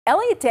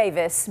Elliot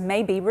Davis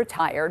may be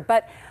retired,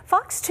 but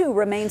Fox 2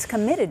 remains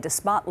committed to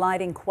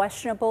spotlighting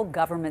questionable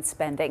government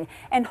spending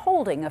and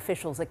holding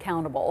officials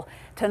accountable.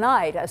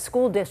 Tonight, a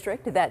school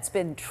district that's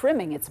been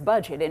trimming its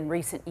budget in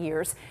recent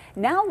years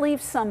now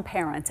leaves some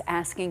parents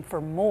asking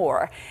for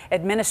more.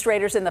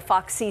 Administrators in the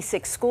Fox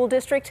C6 school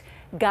district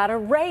got a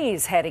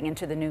raise heading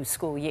into the new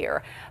school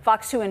year.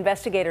 Fox 2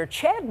 investigator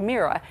Chad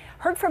Meriah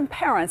heard from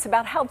parents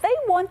about how they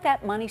want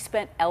that money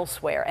spent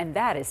elsewhere, and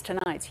that is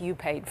tonight's You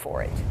Paid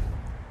For It.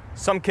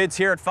 Some kids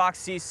here at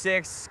Fox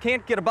C6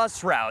 can't get a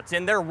bus route,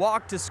 and their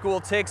walk to school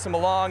takes them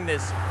along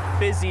this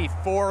busy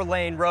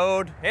 4-lane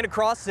road and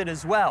across it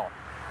as well.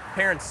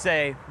 Parents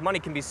say money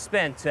can be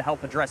spent to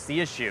help address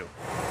the issue.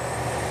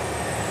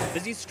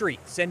 Busy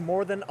streets and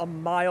more than a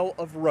mile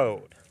of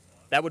road.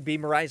 That would be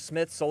Meriah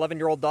Smith's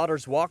 11-year-old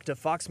daughter's walk to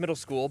Fox Middle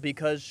School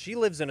because she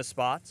lives in a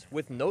spot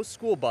with no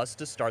school bus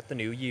to start the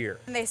new year.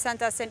 They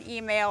sent us an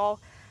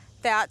email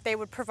that they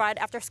would provide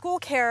after-school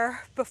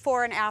care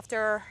before and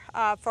after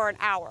for an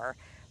hour,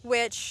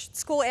 which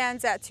school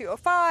ends at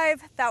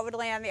 2:05. That would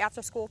land the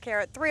after-school care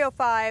at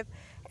 3:05,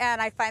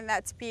 and I find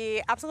that to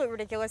be absolutely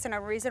ridiculous and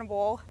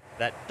unreasonable.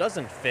 That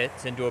doesn't fit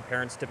into a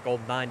parent's typical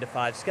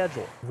 9-to-5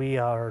 schedule. We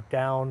are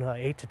down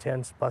 8 to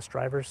 10 bus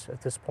drivers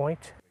at this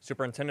point.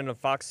 Superintendent of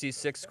Fox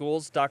C6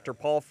 schools, Dr.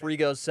 Paul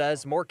Frigo,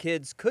 says more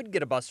kids could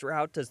get a bus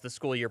route as the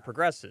school year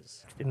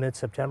progresses. In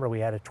mid-September,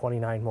 we added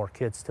 29 more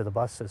kids to the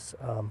buses.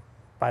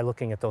 By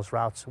looking at those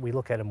routes, we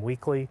look at them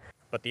weekly.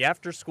 But the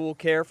after-school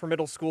care for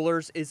middle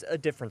schoolers is a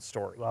different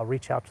story. I'll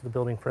reach out to the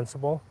building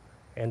principal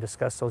and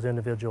discuss those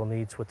individual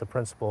needs with the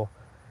principal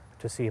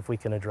to see if we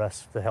can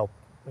address the help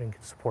and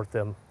support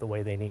them the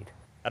way they need.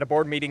 At a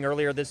board meeting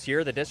earlier this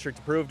year, the district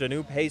approved a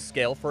new pay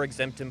scale for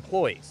exempt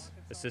employees.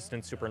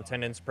 Assistant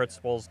superintendents,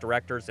 principals,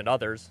 directors, and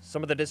others,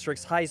 some of the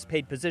district's highest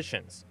paid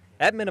positions.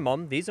 At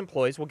minimum, these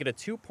employees will get a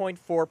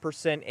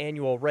 2.4%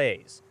 annual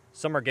raise.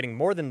 Some are getting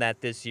more than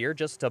that this year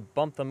just to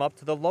bump them up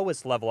to the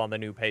lowest level on the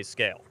new pay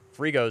scale.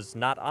 Frigo's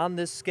not on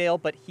this scale,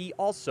 but he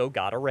also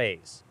got a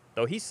raise,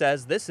 though he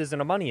says this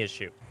isn't a money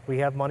issue. We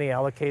have money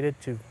allocated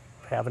to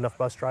have enough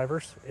bus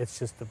drivers.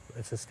 It's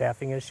a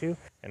staffing issue.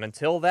 And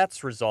until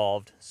that's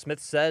resolved,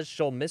 Smith says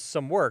she'll miss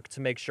some work to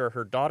make sure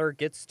her daughter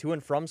gets to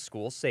and from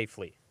school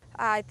safely.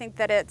 I think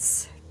that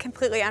it's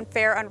completely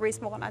unfair,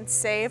 unreasonable, and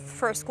unsafe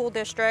for a school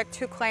district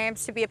who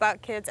claims to be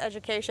about kids'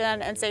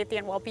 education and safety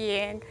and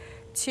well-being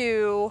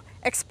to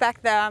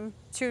expect them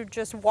to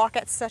just walk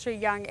at such a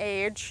young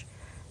age,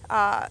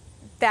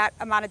 that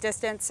amount of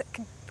distance,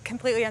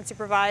 completely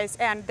unsupervised,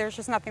 and there's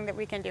just nothing that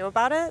we can do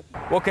about it.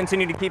 We'll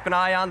continue to keep an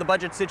eye on the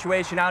budget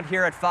situation out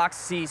here at Fox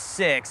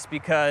C6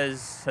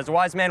 because, as a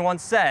wise man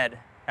once said,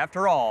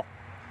 after all,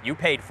 you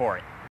paid for it.